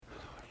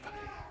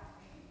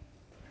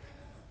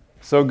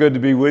So good to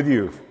be with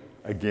you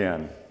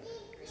again.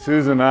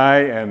 Susan and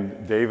I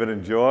and David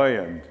and Joy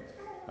and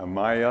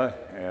Amaya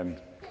and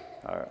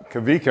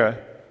Kavika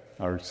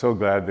are so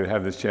glad to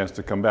have this chance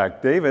to come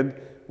back. David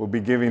will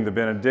be giving the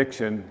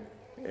benediction,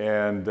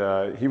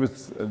 and he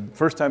was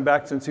first time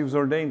back since he was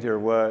ordained here.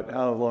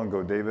 How long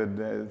ago,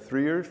 David?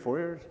 3 years, 4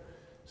 years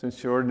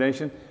since your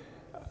ordination?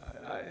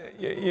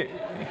 You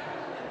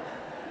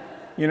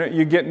know,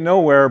 you get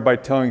nowhere by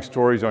telling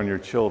stories on your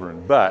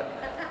children, but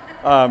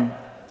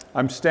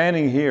I'm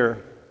standing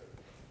here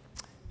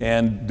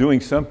and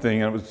doing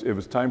something, and it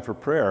was time for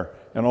prayer,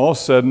 and all of a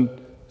sudden,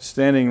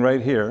 standing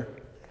right here,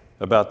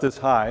 about this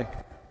high,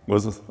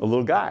 was a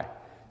little guy.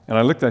 And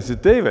I looked and I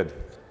said, David,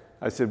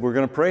 I said, we're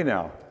going to pray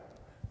now.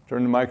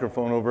 Turned the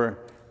microphone over,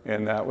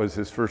 and that was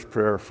his first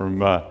prayer from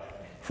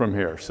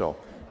here. So,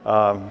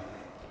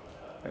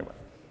 anyway.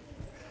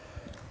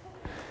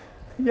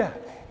 Yeah.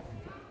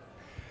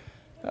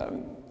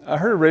 I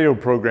heard a radio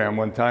program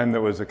one time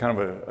that was a kind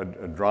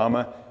of a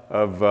drama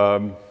of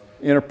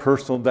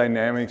interpersonal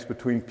dynamics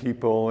between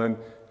people, and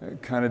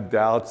kind of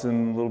doubts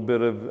and a little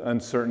bit of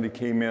uncertainty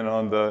came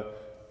in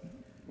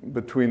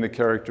between the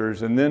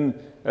characters. And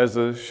then as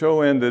the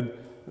show ended,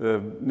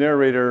 the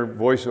narrator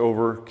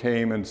voiceover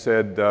came and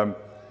said,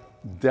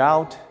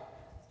 doubt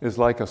is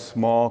like a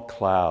small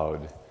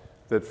cloud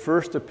that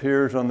first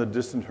appears on the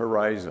distant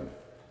horizon,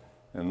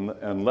 and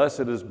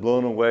unless it is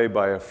blown away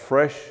by a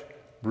fresh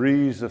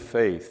breeze of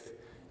faith,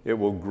 it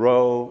will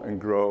grow and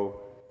grow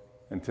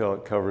until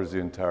it covers the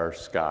entire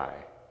sky.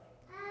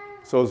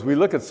 So as we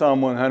look at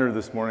Psalm 100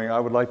 this morning, I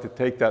would like to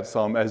take that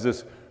psalm as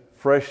this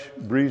fresh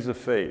breeze of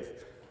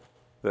faith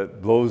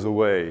that blows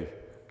away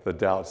the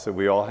doubts that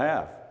we all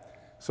have.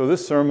 So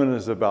this sermon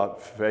is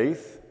about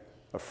faith,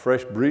 a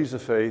fresh breeze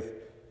of faith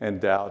and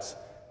doubts,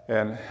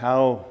 and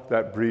how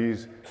that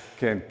breeze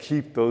can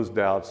keep those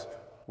doubts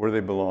where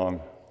they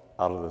belong,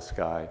 out of the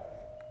sky.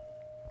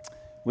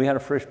 We had a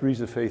fresh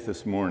breeze of faith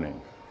this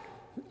morning.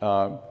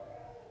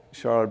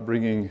 Charlotte,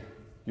 bringing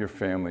your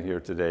family here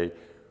today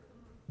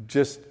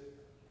just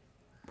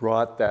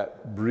brought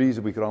that breeze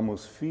that we could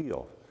almost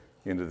feel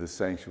into the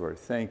sanctuary.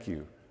 Thank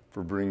you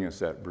for bringing us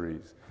that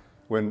breeze.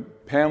 When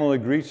Pamela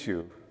greets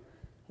you,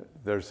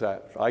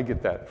 I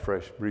get that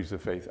fresh breeze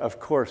of faith. Of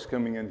course,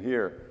 coming in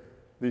here,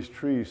 these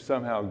trees,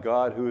 somehow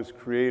God, who is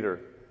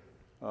creator,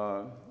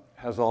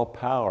 has all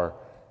power,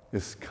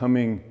 is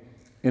coming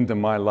into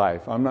my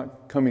life. I'm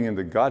not coming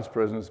into God's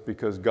presence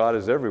because God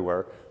is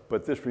everywhere,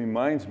 but this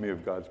reminds me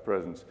of God's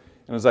presence.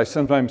 And as I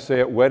sometimes say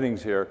at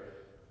weddings here,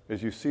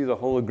 as you see the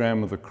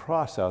hologram of the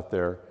cross out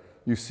there,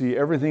 you see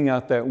everything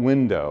out that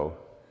window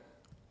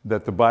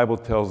that the Bible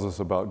tells us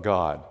about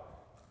God.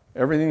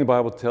 Everything the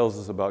Bible tells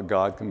us about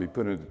God can be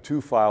put into two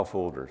file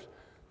folders.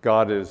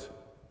 God is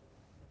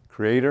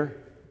creator,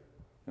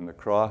 and the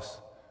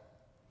cross,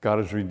 God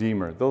is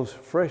redeemer. Those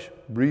fresh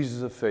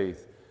breezes of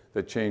faith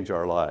that change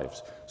our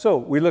lives. So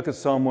we look at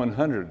Psalm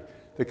 100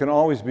 that can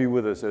always be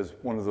with us as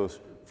one of those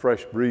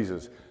fresh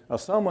breezes. Now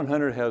Psalm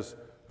 100 has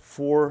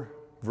 4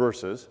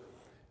 verses,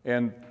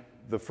 and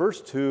the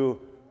first 2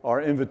 are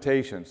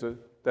invitations.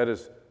 That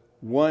is,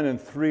 1 and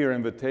 3 are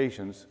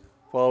invitations,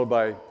 followed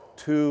by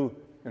 2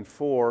 and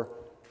 4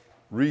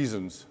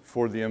 reasons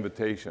for the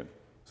invitation.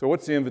 So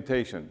what's the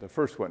invitation? The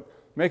first one,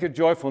 make a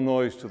joyful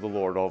noise to the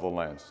Lord, all the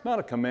lands. It's not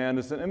a command,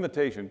 it's an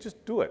invitation.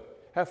 Just do it.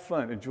 Have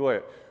fun, enjoy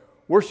it.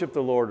 Worship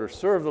the Lord or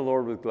serve the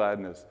Lord with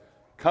gladness.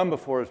 Come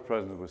before his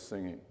presence with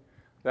singing.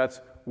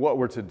 That's what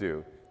we're to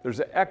do. There's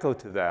an echo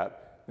to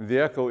that, and the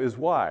echo is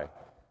why.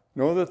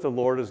 Know that the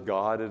Lord is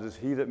God. It is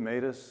he that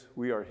made us.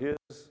 We are his.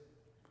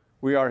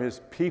 We are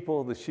his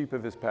people, the sheep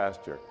of his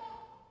pasture.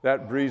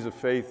 That breeze of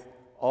faith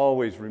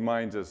always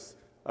reminds us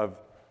of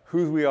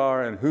who we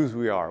are and whose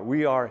we are.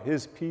 We are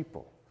his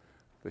people,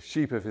 the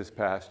sheep of his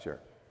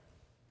pasture.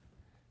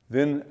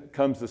 Then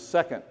comes the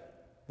second,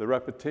 the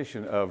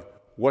repetition of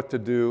what to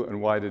do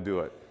and why to do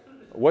it.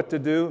 What to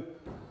do?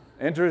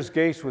 Enter his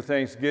gates with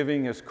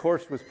thanksgiving, his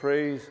courts with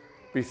praise.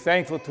 Be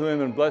thankful to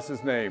him and bless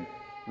his name.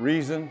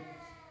 Reason,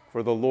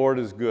 for the Lord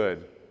is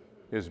good.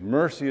 His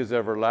mercy is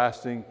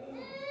everlasting,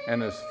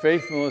 and his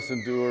faithfulness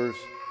endures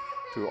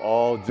to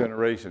all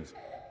generations.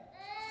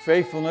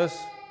 Faithfulness,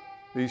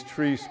 these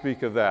trees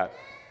speak of that.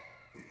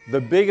 The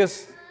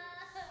biggest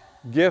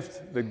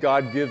gift that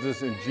God gives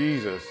us in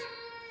Jesus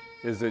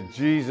is that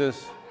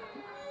Jesus,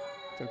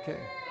 it's okay.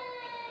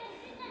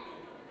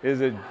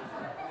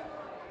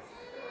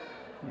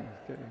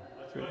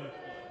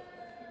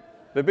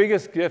 The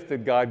biggest gift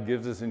that God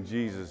gives us in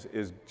Jesus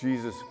is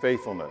Jesus'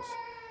 faithfulness.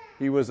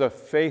 He was a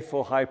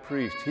faithful high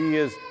priest. He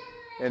is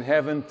in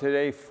heaven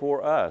today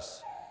for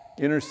us,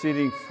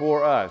 interceding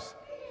for us.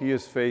 He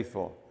is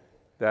faithful.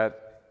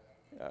 That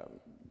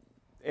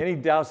any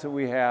doubts that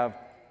we have,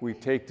 we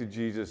take to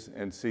Jesus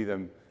and see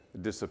them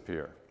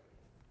disappear.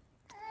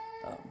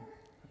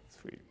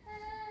 Sweet.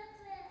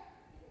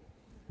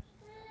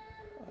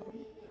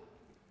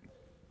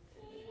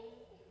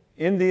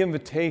 In the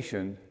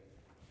invitation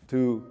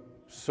to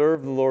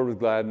serve the Lord with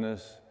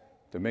gladness,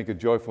 to make a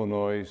joyful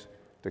noise,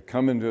 to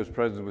come into his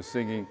presence with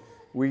singing,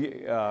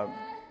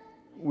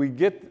 we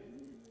get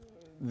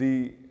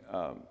the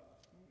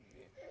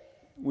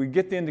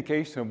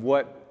indication of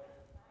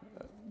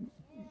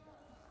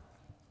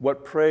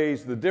what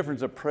praise, the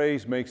difference that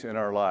praise makes in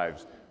our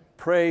lives.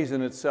 Praise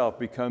in itself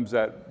becomes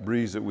that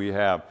breeze that we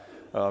have.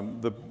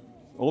 The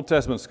Old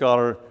Testament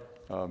scholar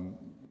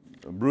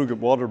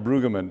Walter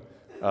Brueggemann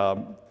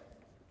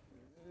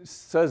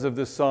says of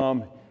this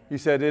psalm, he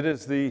said, it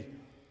is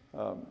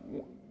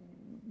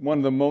one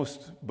of the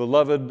most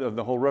beloved of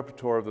the whole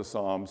repertoire of the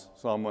Psalms,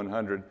 Psalm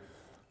 100.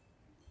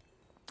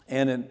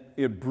 And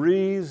it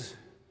breathes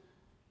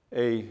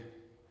a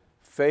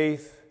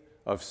faith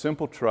of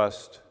simple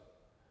trust,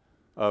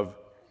 of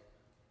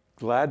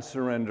glad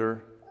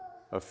surrender,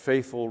 of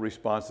faithful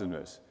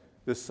responsiveness.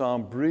 This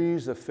psalm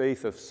breathes a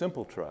faith of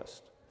simple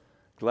trust,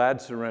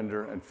 glad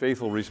surrender, and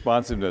faithful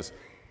responsiveness.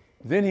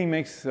 Then he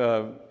makes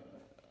an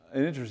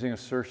interesting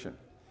assertion.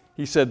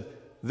 He said,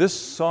 this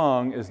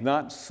song is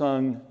not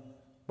sung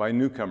by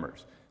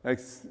newcomers.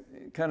 It's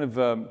kind of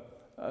a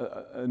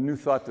new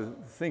thought to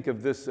think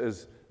of this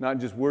as not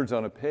just words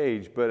on a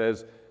page, but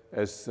as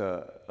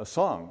a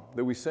song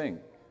that we sing.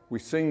 We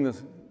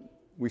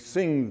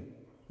sing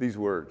these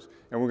words,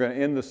 and we're going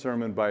to end the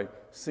sermon by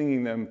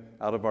singing them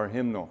out of our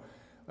hymnal.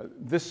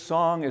 This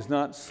song is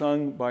not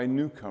sung by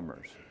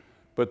newcomers,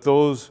 but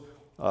those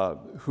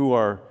who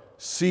are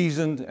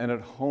seasoned and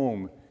at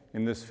home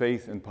in this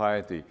faith and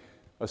piety.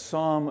 A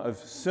psalm of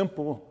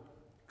simple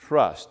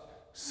trust.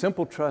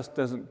 Simple trust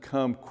doesn't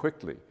come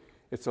quickly.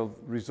 It's a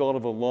result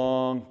of a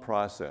long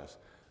process.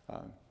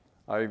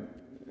 I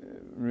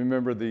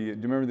remember do you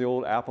remember the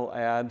old Apple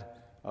ad?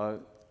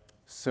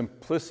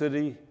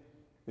 Simplicity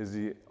is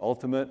the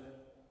ultimate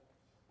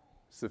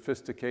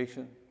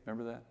sophistication.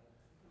 Remember that?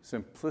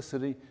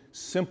 Simplicity,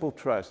 simple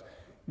trust.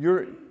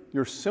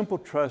 Your simple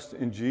trust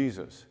in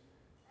Jesus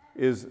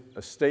is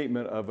a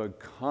statement of a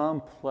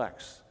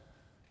complex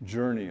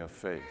journey of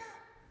faith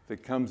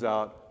that comes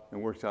out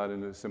and works out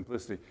into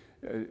simplicity.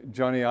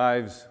 Johnny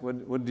Ives,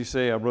 what did he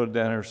say? I wrote it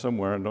down here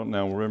somewhere. I don't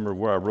now remember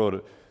where I wrote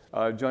it.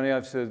 Johnny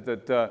Ives said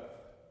that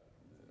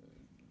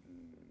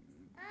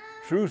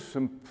true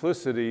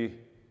simplicity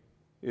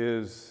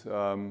is,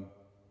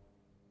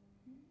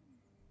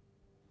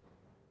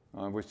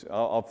 which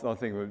I'll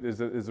think of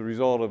it, is a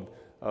result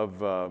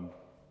of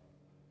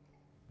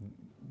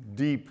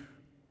deep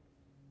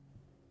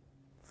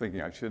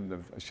thinking. I shouldn't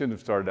have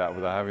started out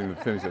without having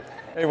to finish it.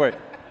 Anyway,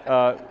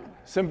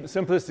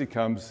 simplicity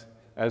comes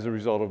as a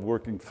result of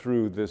working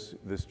through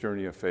this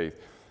journey of faith.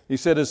 He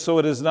said, so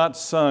it is not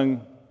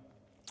sung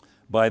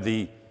by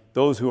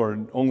those who are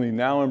only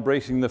now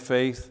embracing the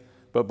faith,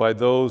 but by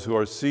those who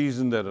are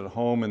seasoned and at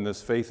home in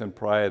this faith and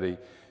piety,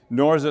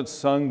 nor is it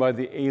sung by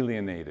the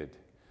alienated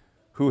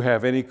who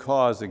have any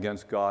cause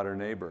against God or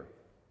neighbor.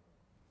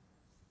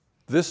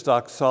 This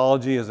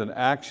doxology is an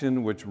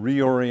action which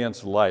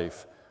reorients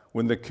life.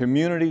 When the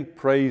community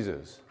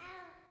praises,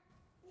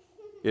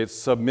 it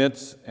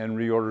submits and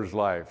reorders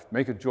life.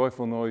 Make a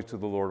joyful noise to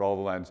the Lord, all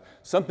the lands.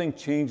 Something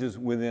changes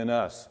within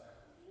us,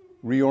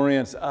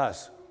 reorients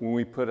us when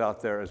we put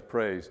out there as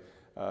praise.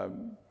 Do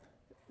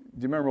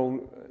you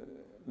remember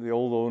the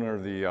old owner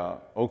of the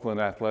Oakland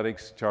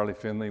Athletics, Charlie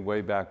Finley,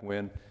 way back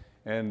when?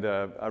 And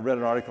I read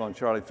an article on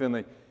Charlie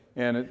Finley,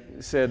 and it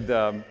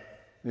said,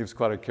 he was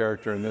quite a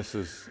character, and this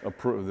is,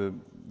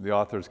 the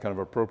author is kind of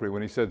appropriate,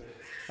 when he said,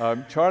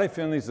 Charlie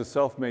Finley's a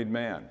self-made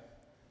man.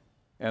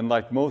 And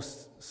like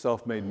most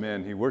self-made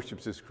men, he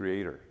worships his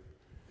creator.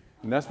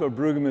 And that's what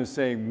Brueggemann is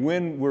saying.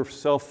 When we're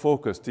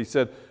self-focused, he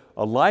said,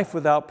 a life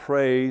without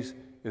praise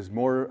is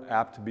more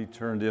apt to be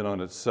turned in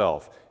on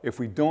itself. If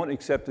we don't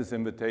accept this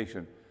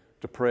invitation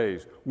to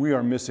praise, we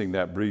are missing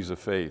that breeze of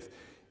faith.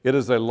 It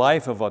is a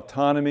life of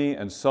autonomy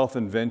and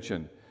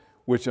self-invention,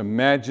 which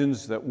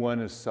imagines that one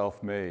is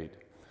self-made.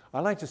 I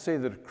like to say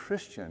that a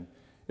Christian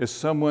is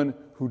someone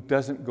who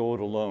doesn't go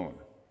it alone.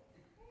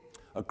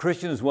 A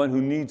Christian is one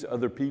who needs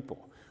other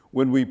people.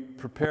 When we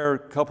prepare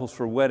couples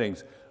for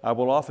weddings, I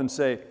will often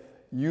say,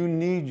 you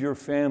need your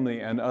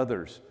family and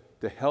others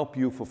to help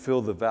you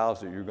fulfill the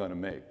vows that you're going to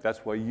make.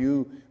 That's why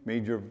you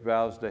made your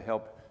vows to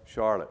help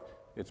Charlotte.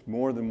 It's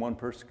more than one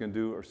person can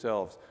do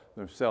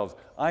themselves.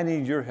 I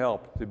need your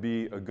help to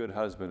be a good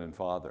husband and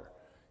father.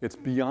 It's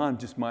beyond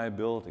just my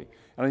ability.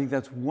 And I think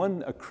that's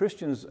a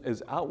Christian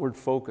is outward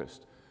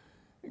focused.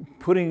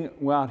 Putting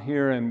out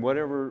here and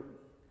whatever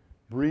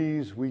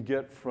breeze we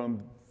get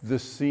from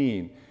this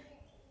scene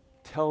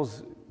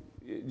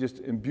just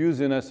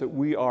imbues in us that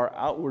we are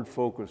outward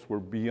focused. We're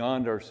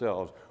beyond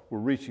ourselves. We're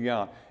reaching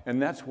out.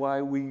 And that's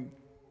why we,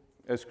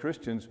 as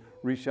Christians,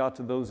 reach out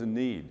to those in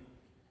need,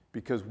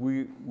 because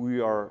we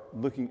are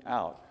looking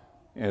out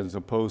as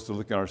opposed to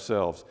looking at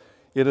ourselves.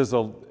 It is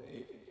a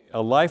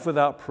life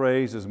without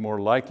praise is more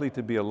likely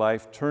to be a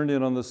life turned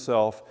in on the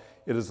self.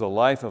 It is a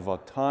life of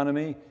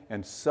autonomy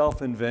and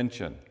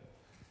self-invention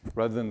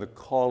rather than the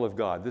call of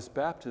God. This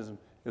baptism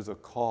is a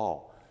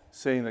call,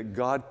 saying that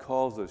God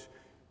calls us.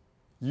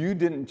 You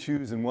didn't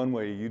choose in one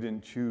way, you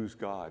didn't choose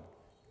God.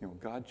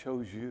 God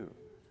chose you.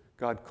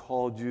 God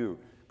called you.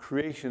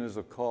 Creation is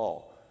a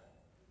call.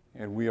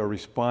 and we are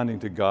responding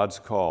to God's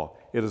call.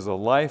 It is a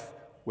life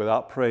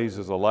without praise,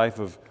 is a life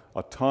of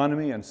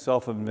autonomy and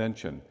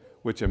self-invention,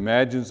 which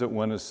imagines that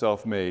one is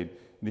self-made,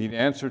 need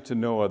answer to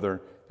no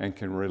other, and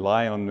can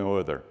rely on no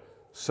other.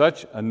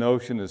 Such a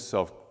notion of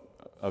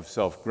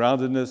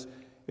self-groundedness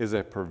is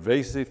a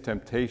pervasive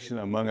temptation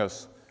among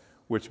us,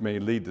 which may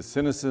lead to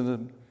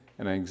cynicism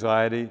and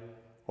anxiety,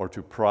 or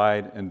to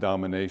pride and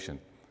domination.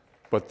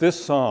 But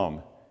this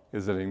psalm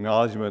is an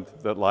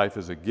acknowledgement that life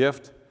is a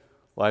gift.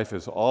 Life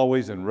is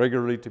always and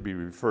regularly to be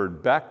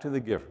referred back to the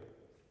giver.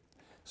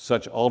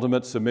 Such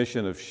ultimate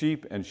submission of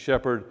sheep and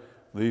shepherd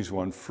leaves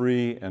one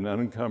free and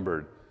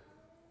unencumbered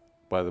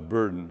by the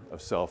burden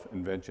of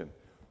self-invention.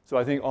 So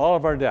I think all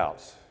of our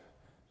doubts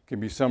can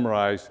be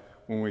summarized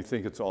when we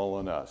think it's all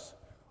on us.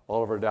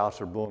 All of our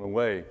doubts are blown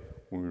away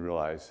when we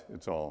realize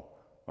it's all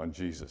on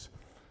Jesus.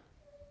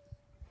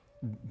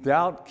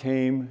 Doubt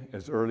came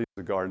as early as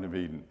the Garden of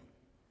Eden.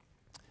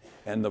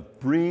 And the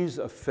breeze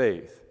of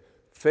faith,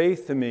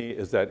 faith to me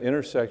is that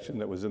intersection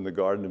that was in the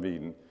Garden of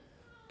Eden.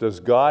 Does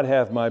God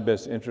have my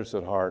best interest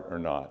at heart or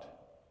not?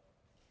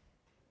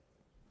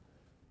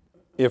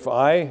 If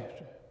I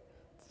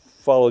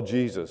follow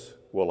Jesus,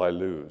 will I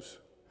lose?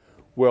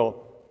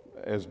 Well,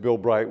 as Bill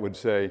Bright would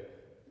say,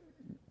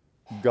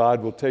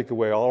 God will take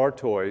away all our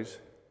toys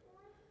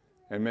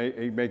and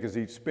make us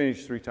eat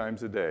spinach 3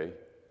 times a day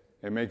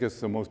and make us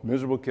the most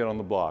miserable kid on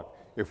the block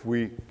if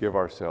we give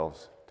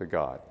ourselves to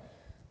God.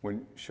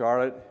 When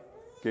Charlotte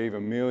gave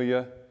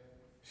Amelia,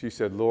 she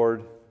said,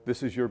 Lord,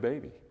 this is your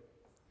baby.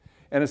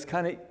 And it's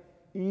kind of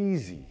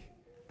easy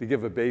to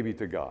give a baby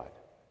to God.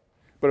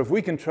 But if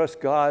we can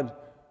trust God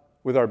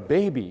with our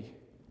baby,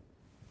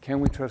 can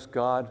we trust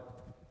God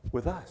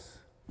with us,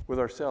 with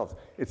ourselves?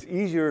 It's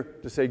easier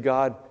to say,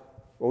 God,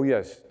 oh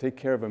yes, take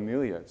care of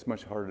Amelia. It's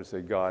much harder to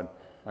say, God,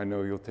 I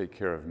know you'll take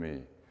care of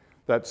me.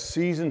 That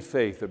seasoned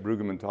faith that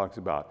Brueggemann talks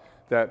about,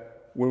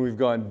 that when we've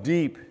gone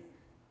deep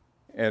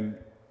and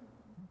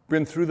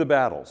been through the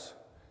battles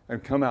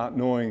and come out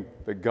knowing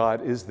that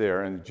God is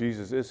there and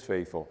Jesus is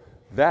faithful,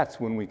 that's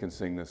when we can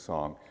sing this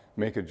song,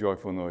 Make a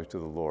Joyful Noise to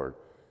the Lord.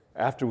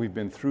 After we've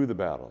been through the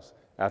battles,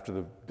 after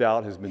the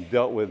doubt has been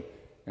dealt with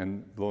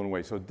and blown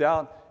away. So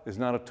doubt is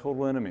not a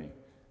total enemy.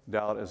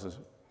 Doubt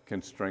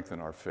can strengthen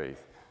our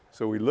faith.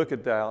 So we look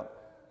at doubt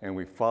and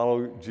we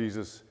follow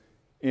Jesus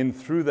in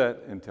through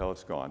that until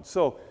it's gone.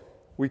 So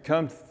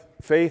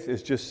faith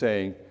is just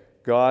saying,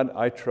 God,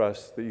 I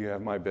trust that you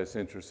have my best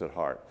interests at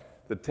heart.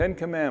 The 10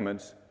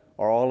 Commandments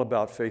are all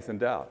about faith and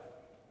doubt.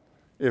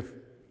 Is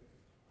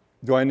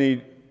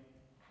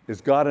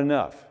God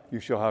enough? You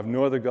shall have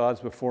no other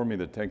gods before me,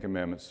 the 10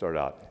 Commandments start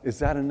out. Is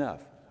that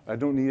enough? I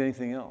don't need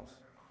anything else.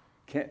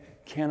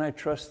 Can I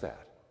trust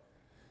that?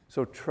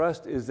 So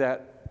trust is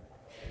that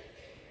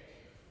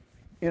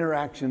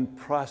interaction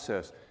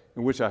process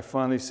in which I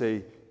finally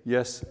say,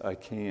 yes, I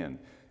can.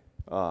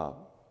 But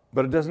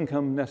it doesn't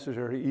come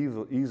necessarily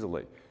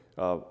easily.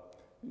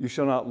 You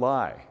shall not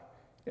lie.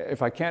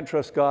 If I can't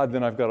trust God,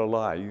 then I've got to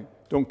lie. You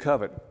don't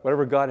covet.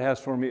 Whatever God has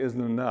for me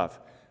isn't enough.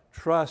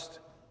 Trust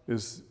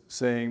is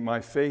saying my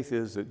faith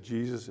is that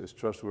Jesus is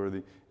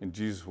trustworthy and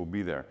Jesus will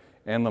be there.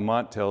 Anne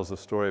Lamott tells the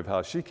story of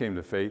how she came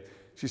to faith.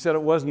 She said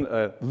it wasn't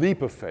a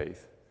leap of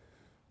faith,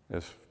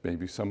 as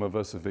maybe some of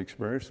us have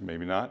experienced,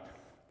 maybe not,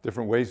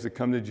 different ways to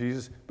come to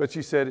Jesus. But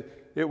she said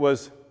it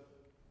was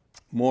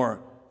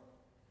more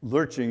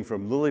lurching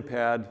from lily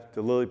pad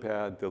to lily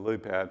pad to lily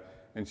pad.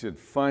 And she said,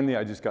 finally,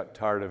 I just got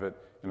tired of it.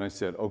 And I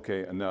said,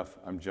 okay, enough,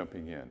 I'm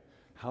jumping in.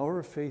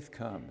 However faith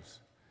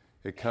comes,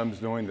 it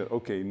comes knowing that,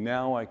 okay,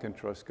 now I can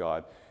trust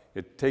God.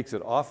 It takes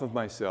it off of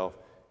myself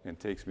and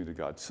takes me to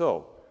God.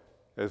 So,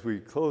 as we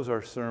close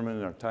our sermon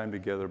and our time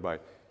together by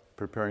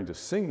preparing to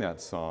sing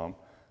that psalm,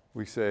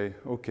 we say,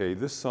 okay,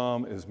 this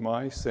psalm is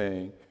my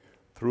saying,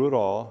 through it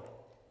all,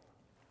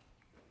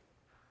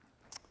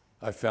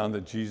 I found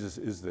that Jesus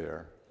is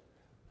there.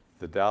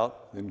 The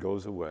doubt then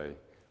goes away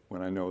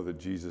when I know that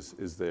Jesus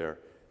is there.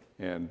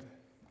 And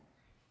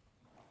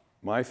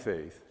my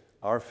faith,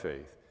 our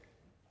faith,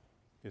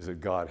 is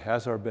that God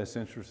has our best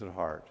interests at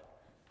heart,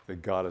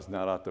 that God is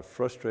not out to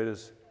frustrate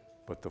us,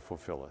 but to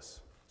fulfill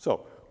us.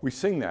 So we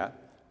sing that.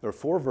 There are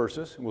 4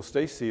 verses, and we'll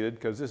stay seated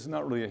because this is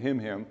not really a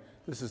hymn.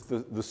 This is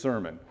the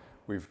sermon.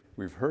 We've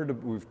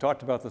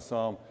talked about the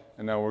psalm,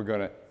 and now we're going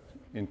to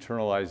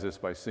internalize this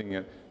by singing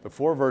it. The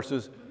 4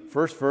 verses,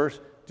 first verse,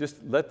 just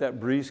let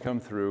that breeze come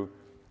through.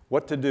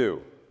 What to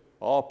do?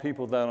 All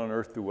people that on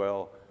earth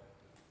dwell,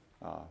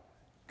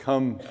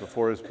 come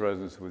before his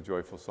presence with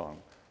joyful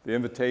song. The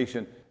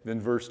invitation, then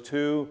verse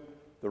 2,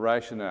 the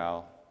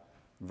rationale.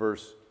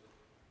 Verse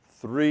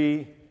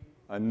 3,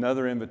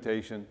 another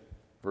invitation.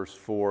 Verse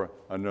 4,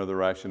 another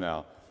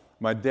rationale.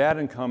 My dad,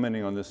 in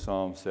commenting on this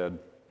psalm, said,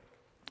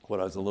 when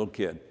I was a little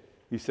kid,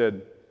 he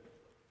said,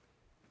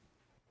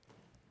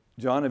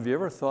 John, have you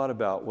ever thought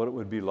about what it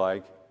would be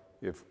like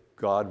if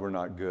God were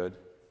not good?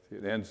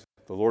 It ends,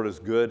 the Lord is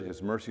good,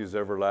 his mercy is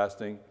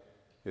everlasting,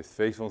 his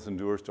faithfulness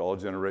endures to all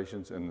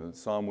generations. And the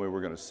psalm way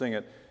we're going to sing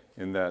it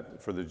in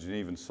that for the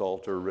Genevan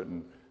Psalter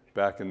written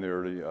back in the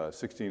early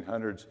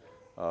 1600s,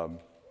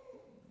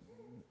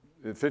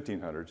 the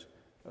 1500s,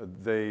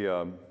 they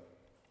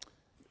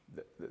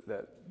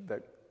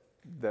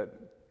that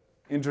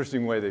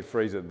interesting way they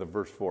phrase it in the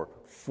verse 4.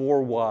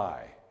 For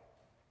why?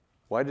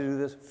 Why to do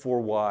this? For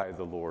why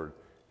the Lord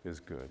is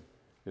good.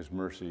 His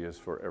mercy is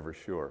forever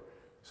sure.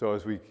 So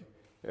as we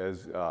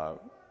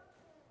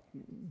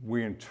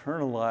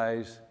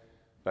internalize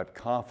that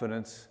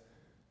confidence,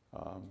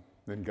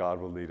 then God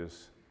will lead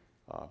us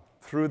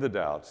through the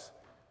doubts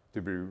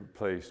to be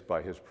replaced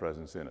by his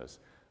presence in us.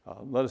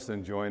 Let us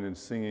then join in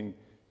singing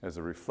as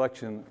a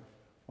reflection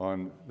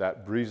on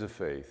that breeze of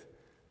faith,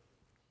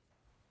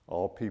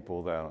 all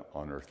people that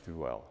on earth do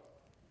well.